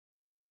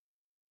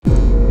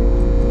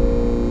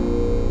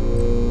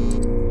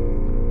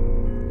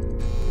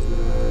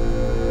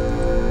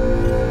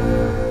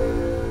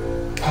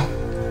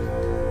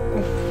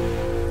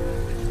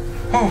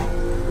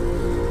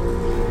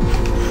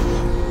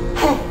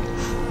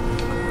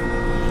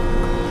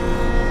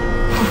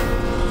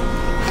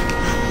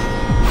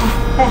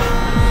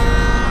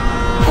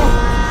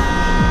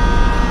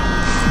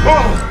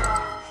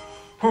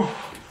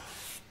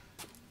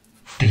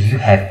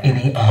have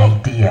any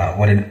idea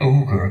what an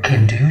ogre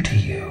can do to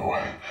you.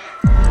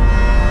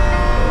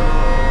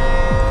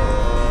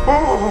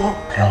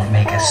 They'll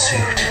make a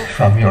suit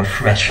from your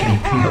freshly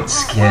peeled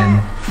skin,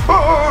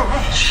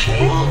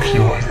 shave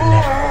your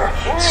liver,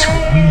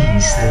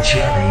 squeeze the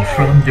jelly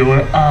from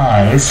your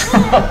eyes.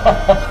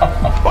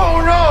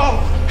 Oh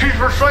no! He's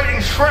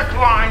reciting Shrek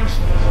lines!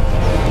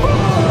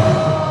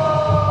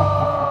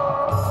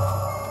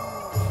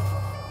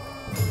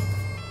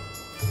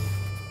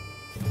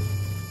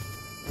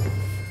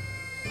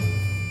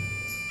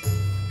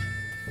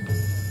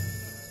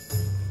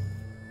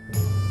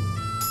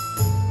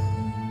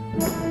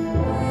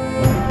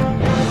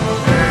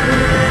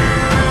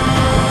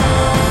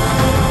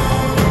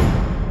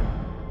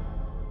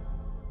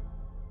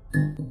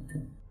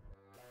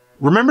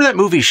 Remember that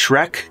movie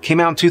Shrek?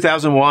 Came out in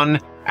 2001,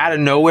 out of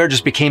nowhere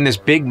just became this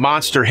big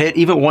monster hit,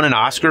 even won an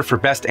Oscar for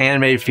Best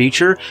Animated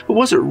Feature, but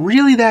was it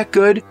really that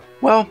good?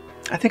 Well,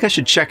 I think I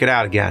should check it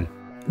out again.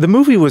 The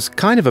movie was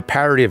kind of a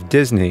parody of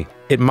Disney.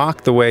 It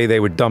mocked the way they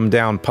would dumb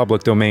down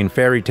public domain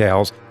fairy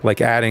tales, like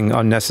adding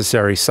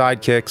unnecessary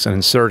sidekicks and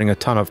inserting a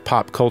ton of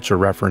pop culture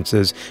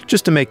references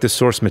just to make the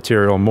source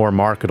material more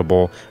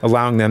marketable,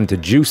 allowing them to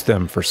juice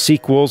them for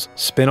sequels,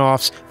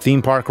 spin-offs,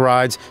 theme park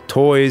rides,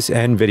 toys,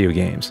 and video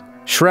games.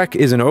 Shrek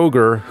is an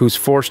ogre who's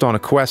forced on a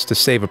quest to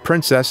save a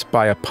princess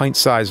by a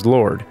pint-sized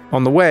lord.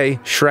 On the way,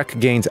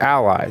 Shrek gains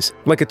allies,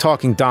 like a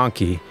talking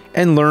donkey,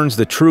 and learns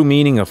the true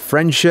meaning of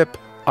friendship,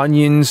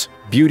 onions,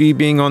 beauty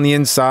being on the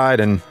inside,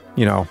 and,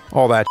 you know,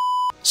 all that.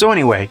 So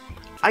anyway,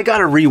 I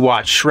gotta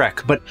rewatch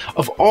Shrek, but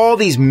of all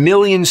these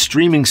million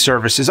streaming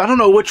services, I don't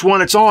know which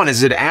one it's on.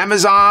 Is it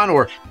Amazon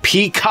or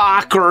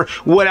Peacock or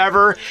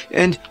whatever?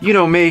 And you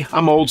know me,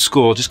 I'm old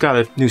school, just got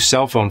a new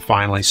cell phone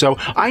finally, so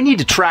I need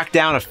to track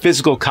down a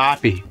physical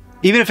copy,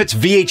 even if it's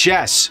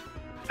VHS.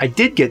 I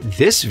did get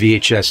this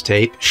VHS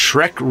tape,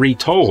 Shrek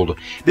Retold.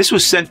 This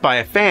was sent by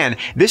a fan.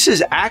 This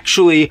is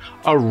actually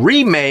a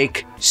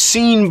remake,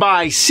 scene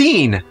by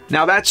scene.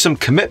 Now that's some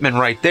commitment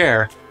right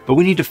there, but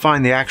we need to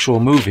find the actual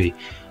movie.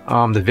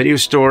 The video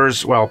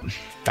stores, well,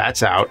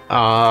 that's out.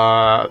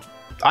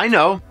 I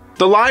know,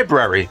 the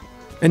library.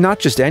 And not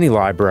just any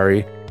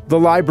library, the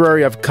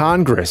Library of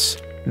Congress.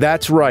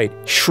 That's right,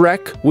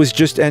 Shrek was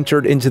just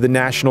entered into the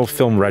National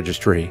Film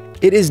Registry.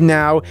 It is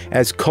now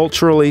as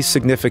culturally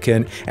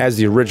significant as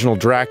the original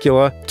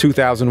Dracula,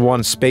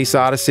 2001 Space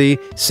Odyssey,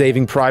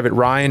 Saving Private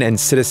Ryan, and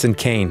Citizen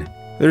Kane.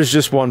 There's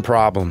just one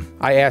problem.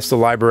 I asked the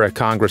Library of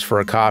Congress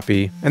for a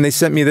copy, and they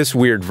sent me this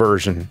weird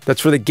version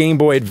that's for the Game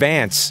Boy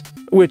Advance,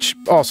 which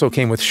also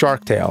came with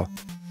Shark Tale.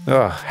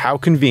 Ugh, how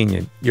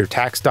convenient. Your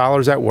tax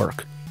dollars at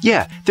work.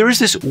 Yeah, there is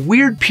this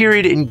weird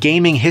period in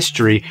gaming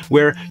history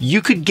where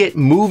you could get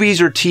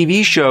movies or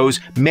TV shows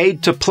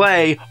made to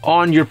play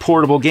on your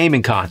portable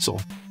gaming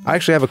console. I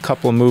actually have a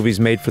couple of movies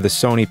made for the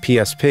Sony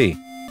PSP.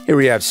 Here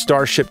we have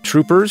Starship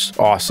Troopers,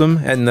 awesome,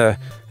 and the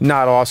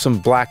not awesome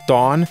Black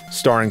Dawn,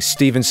 starring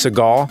Steven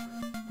Seagal.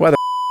 Why the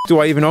f do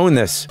I even own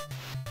this?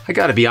 I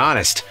gotta be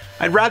honest,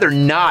 I'd rather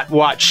not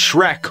watch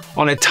Shrek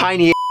on a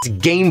tiny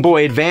Game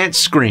Boy Advance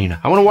screen.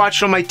 I want to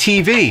watch it on my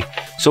TV.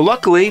 So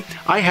luckily,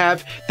 I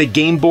have the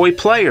Game Boy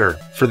Player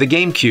for the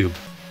GameCube.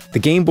 The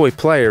Game Boy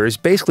Player is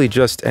basically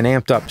just an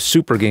amped up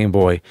Super Game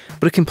Boy,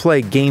 but it can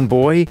play Game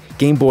Boy,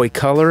 Game Boy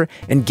Color,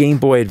 and Game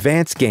Boy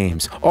Advance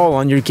games, all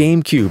on your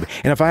GameCube.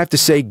 And if I have to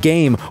say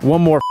game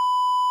one more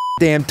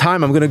damn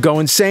time, I'm gonna go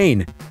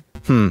insane.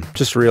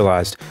 Just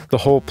realized, the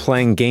whole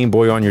playing Game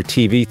Boy on your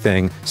TV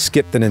thing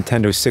skipped the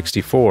Nintendo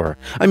 64.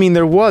 I mean,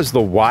 there was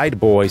the Wide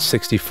Boy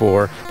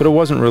 64, but it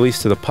wasn't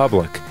released to the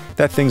public.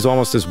 That thing's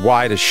almost as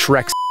wide as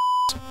Shrek's.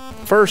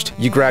 First,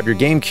 you grab your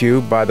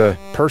GameCube by the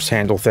purse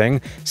handle thing.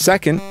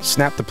 Second,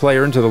 snap the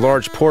player into the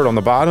large port on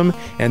the bottom,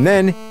 and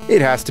then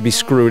it has to be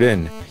screwed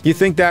in. You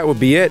think that would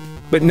be it?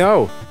 But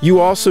no, you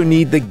also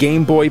need the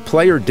Game Boy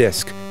Player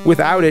disc.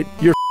 Without it,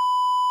 you're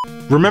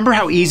Remember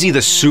how easy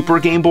the Super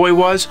Game Boy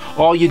was?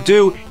 All you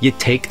do, you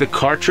take the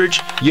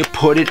cartridge, you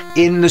put it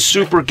in the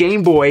Super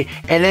Game Boy,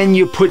 and then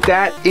you put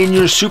that in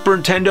your Super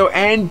Nintendo,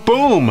 and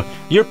boom!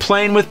 You're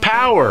playing with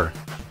power.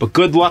 But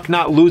good luck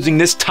not losing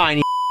this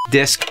tiny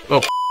disc.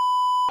 Oh.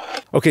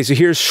 Okay, so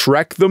here's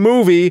Shrek the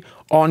movie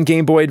on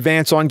Game Boy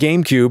Advance on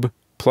GameCube,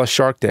 plus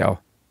Shark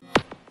Tale.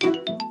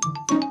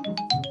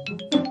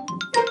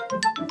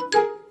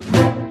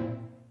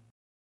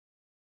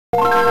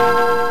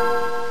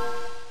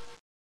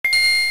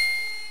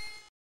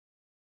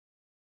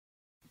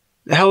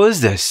 The hell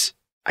is this?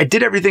 I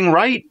did everything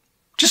right.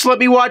 Just let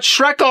me watch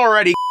Shrek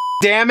already,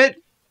 damn it!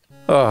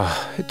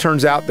 It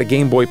turns out the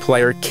Game Boy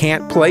Player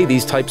can't play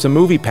these types of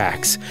movie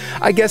packs.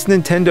 I guess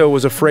Nintendo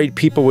was afraid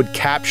people would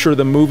capture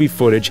the movie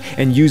footage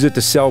and use it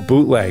to sell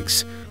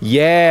bootlegs.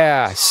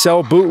 Yeah,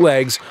 sell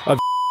bootlegs of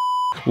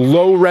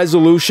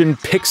low-resolution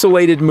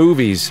pixelated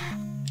movies.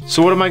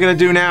 So what am I gonna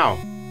do now?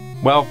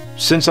 Well,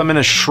 since I'm in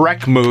a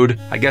Shrek mood,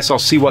 I guess I'll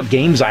see what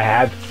games I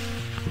have.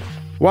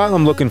 While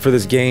I'm looking for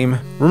this game,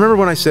 remember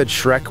when I said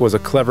Shrek was a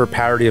clever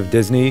parody of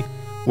Disney?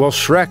 Well,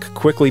 Shrek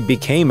quickly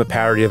became a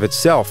parody of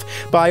itself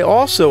by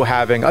also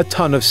having a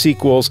ton of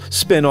sequels,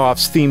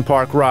 spin-offs, theme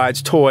park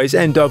rides, toys,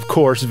 and of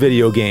course,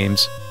 video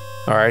games.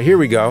 Alright, here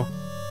we go.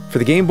 For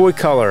the Game Boy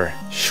Color,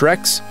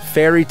 Shrek's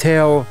Fairy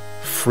Tale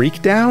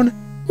Freakdown?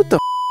 What the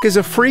f*** is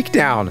a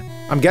Freakdown?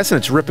 I'm guessing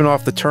it's ripping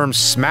off the term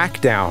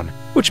Smackdown,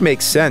 which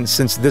makes sense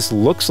since this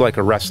looks like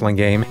a wrestling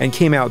game and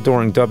came out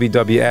during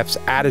WWF's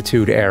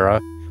Attitude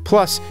Era.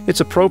 Plus,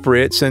 it's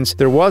appropriate since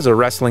there was a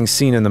wrestling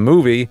scene in the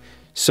movie,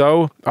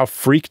 so a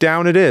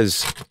Freakdown it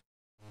is.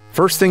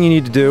 First thing you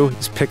need to do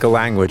is pick a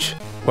language.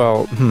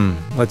 Well,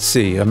 let's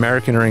see,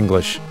 American or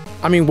English?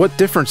 I mean, what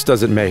difference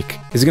does it make?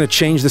 Is it going to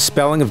change the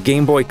spelling of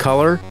Game Boy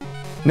Color?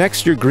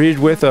 Next, you're greeted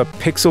with a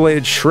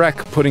pixelated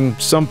Shrek putting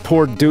some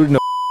poor dude in a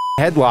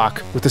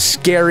headlock with a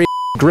scary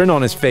grin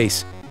on his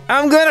face.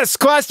 I'm gonna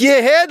squash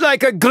your head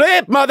like a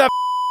grape, mother.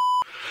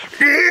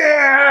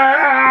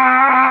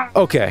 Yeah!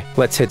 Okay,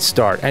 let's hit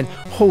start. And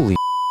holy,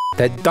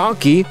 that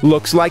donkey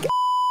looks like.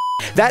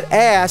 That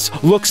ass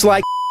looks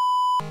like.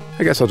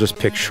 I guess I'll just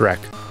pick Shrek.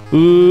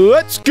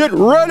 Let's get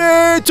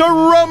ready to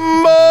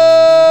rumble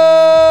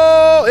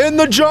in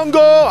the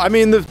jungle. I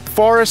mean the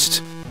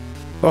forest.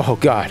 Oh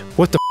God,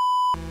 what the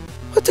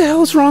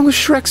hell is wrong with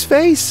Shrek's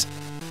face?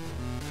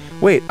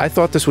 Wait, I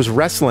thought this was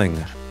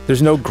wrestling.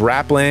 There's no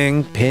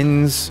grappling,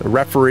 pins, a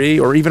referee,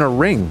 or even a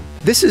ring.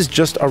 This is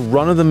just a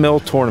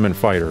run-of-the-mill tournament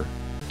fighter.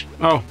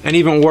 Oh, and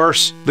even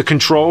worse, the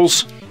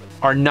controls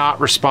are not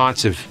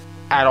responsive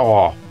at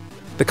all.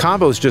 The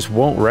combos just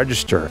won't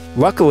register.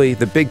 Luckily,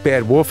 the big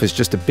bad wolf is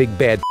just a big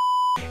bad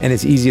and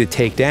is easy to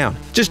take down.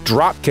 Just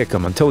drop kick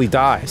him until he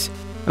dies.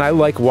 And I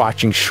like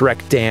watching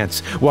Shrek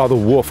dance while the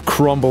wolf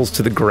crumbles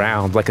to the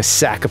ground like a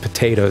sack of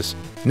potatoes.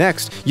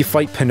 Next, you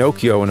fight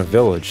Pinocchio in a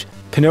village.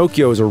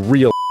 Pinocchio is a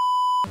real.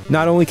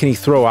 Not only can he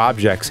throw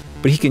objects,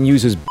 but he can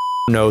use his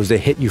nose to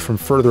hit you from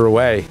further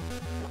away.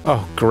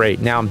 Oh great,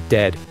 now I'm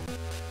dead.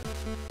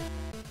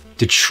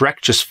 Did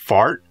Shrek just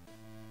fart?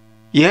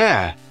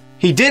 Yeah,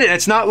 he did it.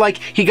 It's not like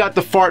he got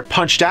the fart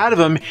punched out of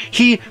him.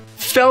 He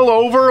fell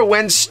over,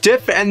 went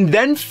stiff, and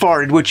then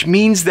farted, which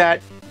means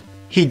that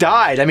he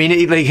died. I mean,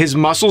 his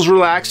muscles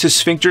relaxed, his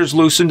sphincters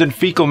loosened, and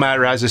fecal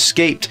matter has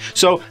escaped.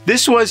 So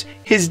this was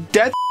his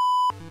death.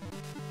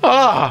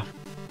 Ah,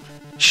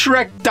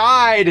 Shrek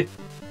died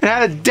and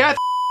had a death.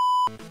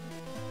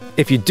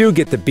 If you do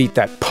get to beat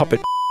that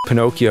puppet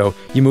Pinocchio,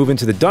 you move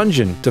into the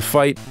dungeon to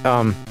fight,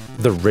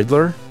 the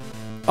Riddler?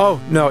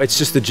 Oh, no, it's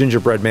just the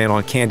gingerbread man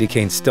on candy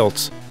cane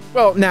stilts.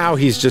 Well, now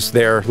he's just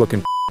there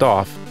looking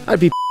off. I'd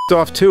be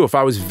off too if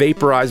I was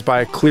vaporized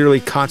by a clearly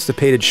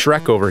constipated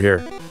Shrek over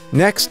here.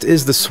 Next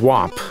is the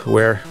swamp,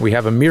 where we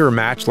have a mirror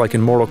match like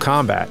in Mortal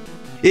Kombat.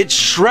 It's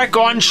Shrek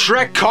on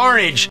Shrek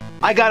carnage!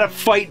 I gotta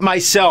fight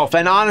myself,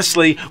 and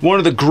honestly, one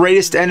of the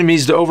greatest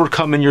enemies to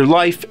overcome in your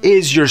life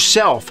is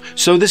yourself.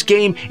 So this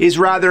game is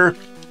rather,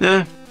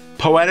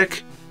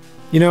 poetic.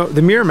 You know,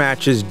 the mirror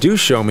matches do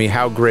show me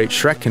how great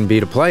Shrek can be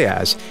to play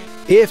as,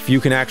 if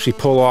you can actually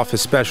pull off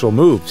his special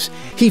moves.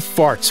 He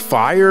farts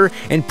fire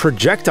and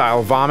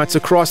projectile vomits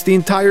across the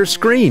entire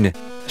screen.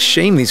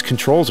 Shame these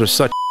controls are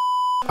such.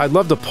 I'd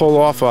love to pull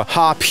off a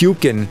ha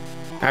pukin.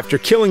 After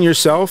killing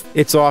yourself,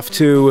 it's off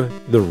to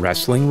the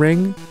wrestling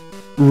ring?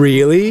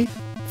 Really?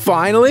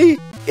 Finally?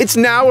 It's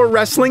now a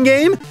wrestling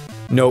game?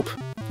 Nope.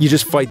 You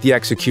just fight the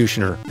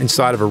executioner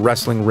inside of a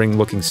wrestling ring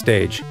looking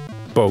stage.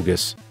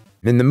 Bogus.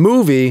 In the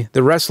movie,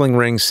 the wrestling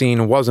ring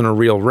scene wasn't a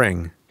real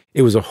ring.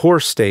 It was a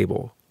horse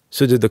stable.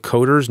 So did the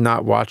coders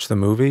not watch the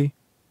movie?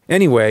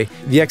 Anyway,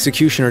 the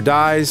executioner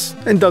dies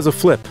and does a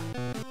flip.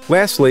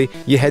 Lastly,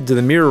 you head to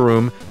the mirror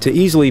room to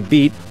easily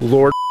beat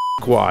Lord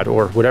Quad,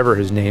 or whatever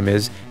his name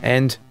is,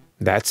 and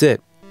that's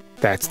it.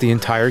 That's the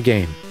entire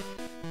game.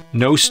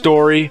 No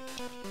story,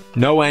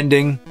 no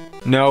ending,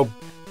 no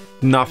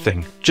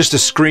nothing. Just a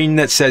screen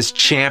that says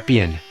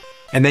champion.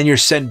 And then you're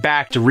sent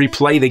back to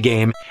replay the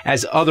game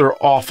as other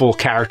awful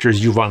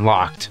characters you've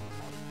unlocked.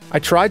 I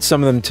tried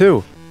some of them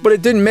too, but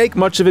it didn't make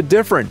much of a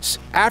difference.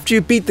 After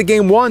you beat the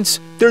game once,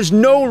 there's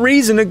no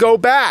reason to go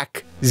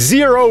back.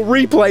 Zero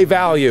replay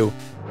value.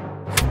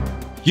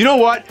 You know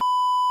what?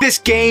 This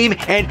game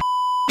and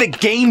the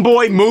Game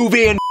Boy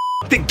movie and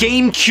the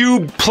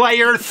GameCube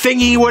player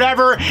thingy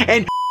whatever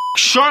and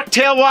Shark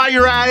Tale while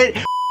you're at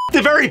it.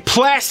 The very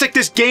plastic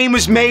this game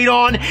was made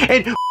on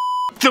and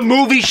the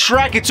movie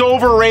Shrek, it's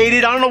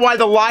overrated. I don't know why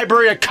the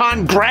Library of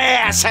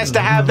Congress has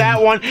to have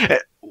that one.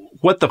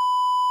 What the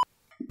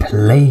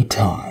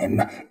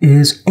Playtime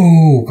is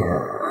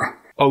over.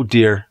 Oh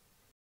dear.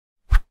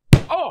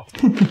 Oh!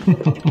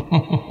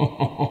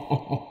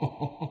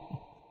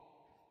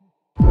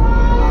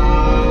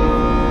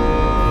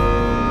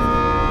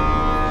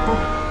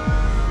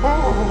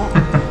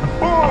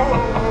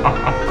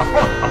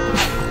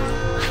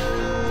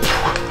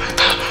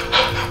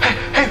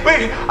 Hey,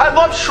 wait, I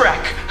love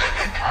Shrek.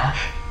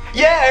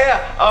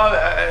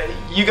 Yeah.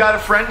 You got a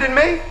friend in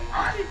me?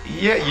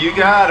 Yeah, you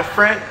got a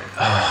friend.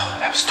 Oh,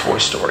 that was Toy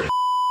Story.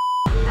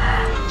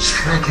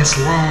 Shrek is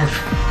life.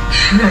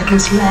 Shrek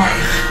is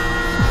life.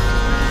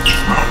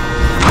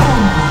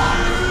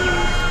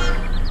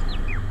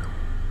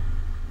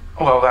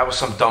 Well, that was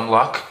some dumb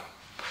luck.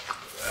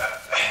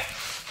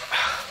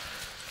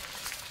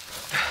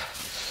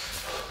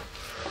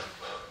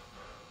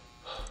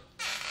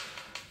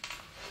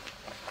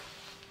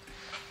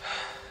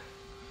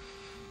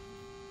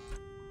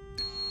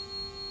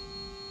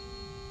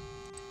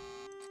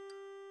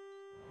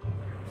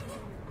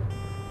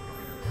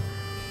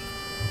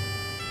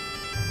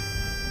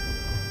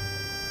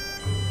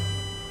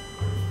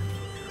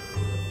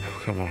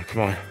 Come on,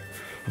 come on.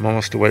 I'm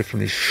almost away from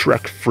these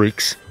Shrek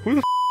freaks. Who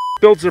the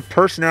builds their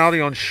personality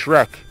on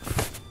Shrek?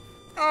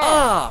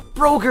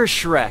 Broger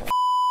Shrek.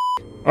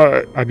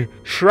 I mean,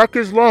 Shrek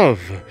is love.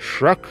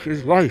 Shrek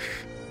is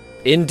life.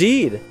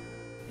 Indeed.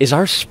 Is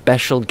our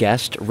special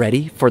guest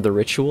ready for the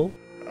ritual?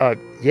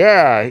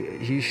 Yeah,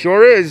 he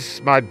sure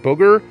is, my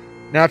booger.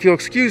 Now, if you'll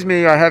excuse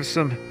me, I have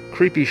some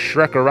creepy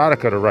Shrek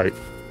erotica to write.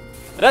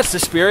 That's the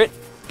spirit,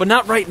 but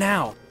not right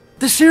now.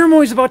 The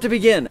ceremony's about to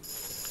begin.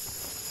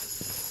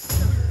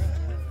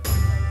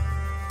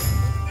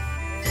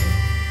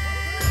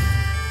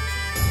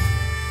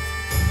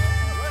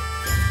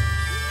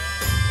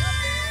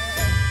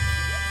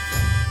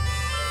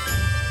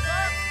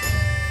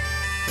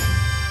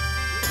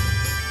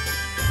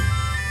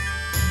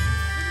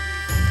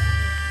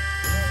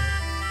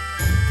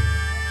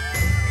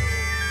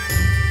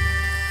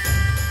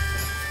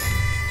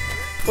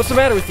 What's the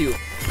matter with you?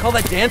 Call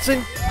that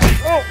dancing?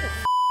 Oh!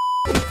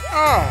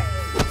 Ah!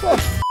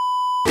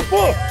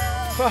 Oh!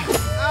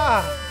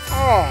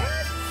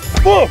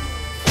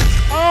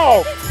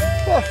 Oh!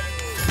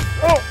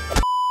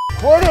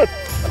 Quit it!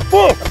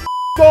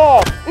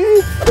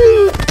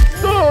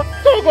 Stop!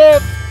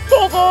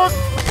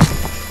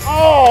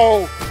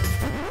 Oh!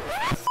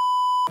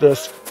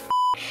 This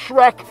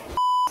Shrek,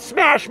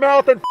 Smash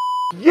Mouth, and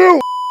you!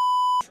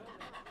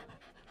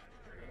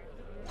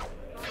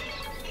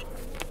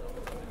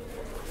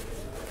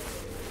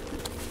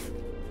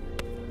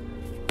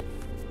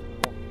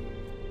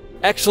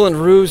 Excellent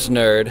ruse,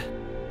 nerd.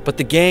 But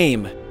the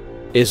game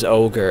is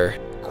ogre.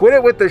 Quit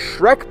it with the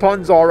Shrek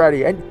puns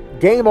already, and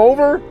game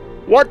over?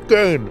 What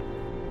game?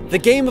 The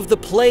game of the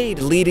played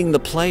leading the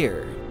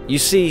player. You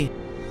see,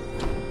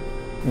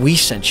 we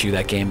sent you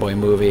that Game Boy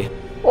movie.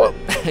 What?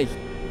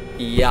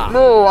 Yeah.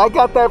 No, I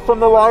got that from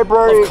the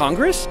library. Of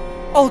Congress?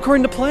 All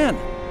according to plan.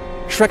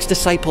 Shrek's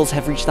disciples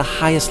have reached the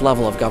highest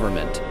level of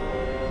government.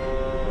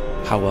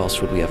 How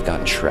else would we have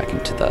gotten Shrek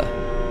into the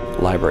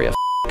Library of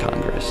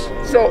Congress?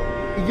 So,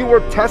 you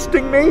were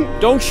testing me?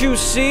 Don't you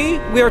see?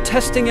 We are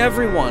testing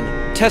everyone.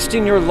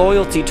 Testing your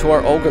loyalty to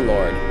our Ogre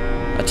Lord.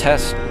 A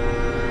test.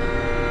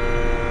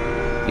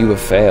 You have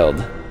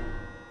failed.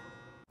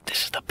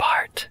 This is the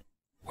part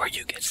where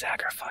you get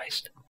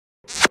sacrificed.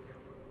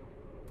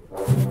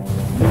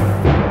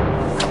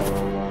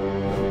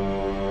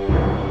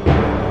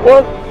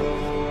 What?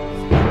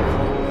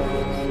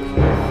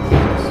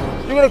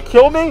 You're gonna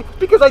kill me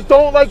because I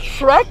don't like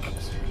Shrek?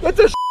 It's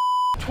a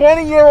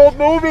 20-year-old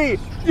movie!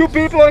 You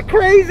people are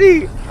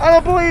crazy! I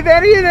don't believe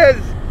any of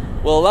this!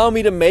 Well, allow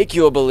me to make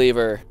you a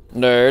believer,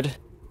 nerd.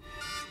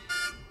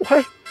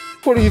 What?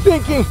 What are you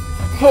thinking?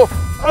 Oh,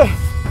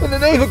 in the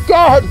name of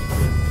God!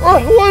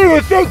 What are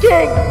you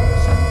thinking?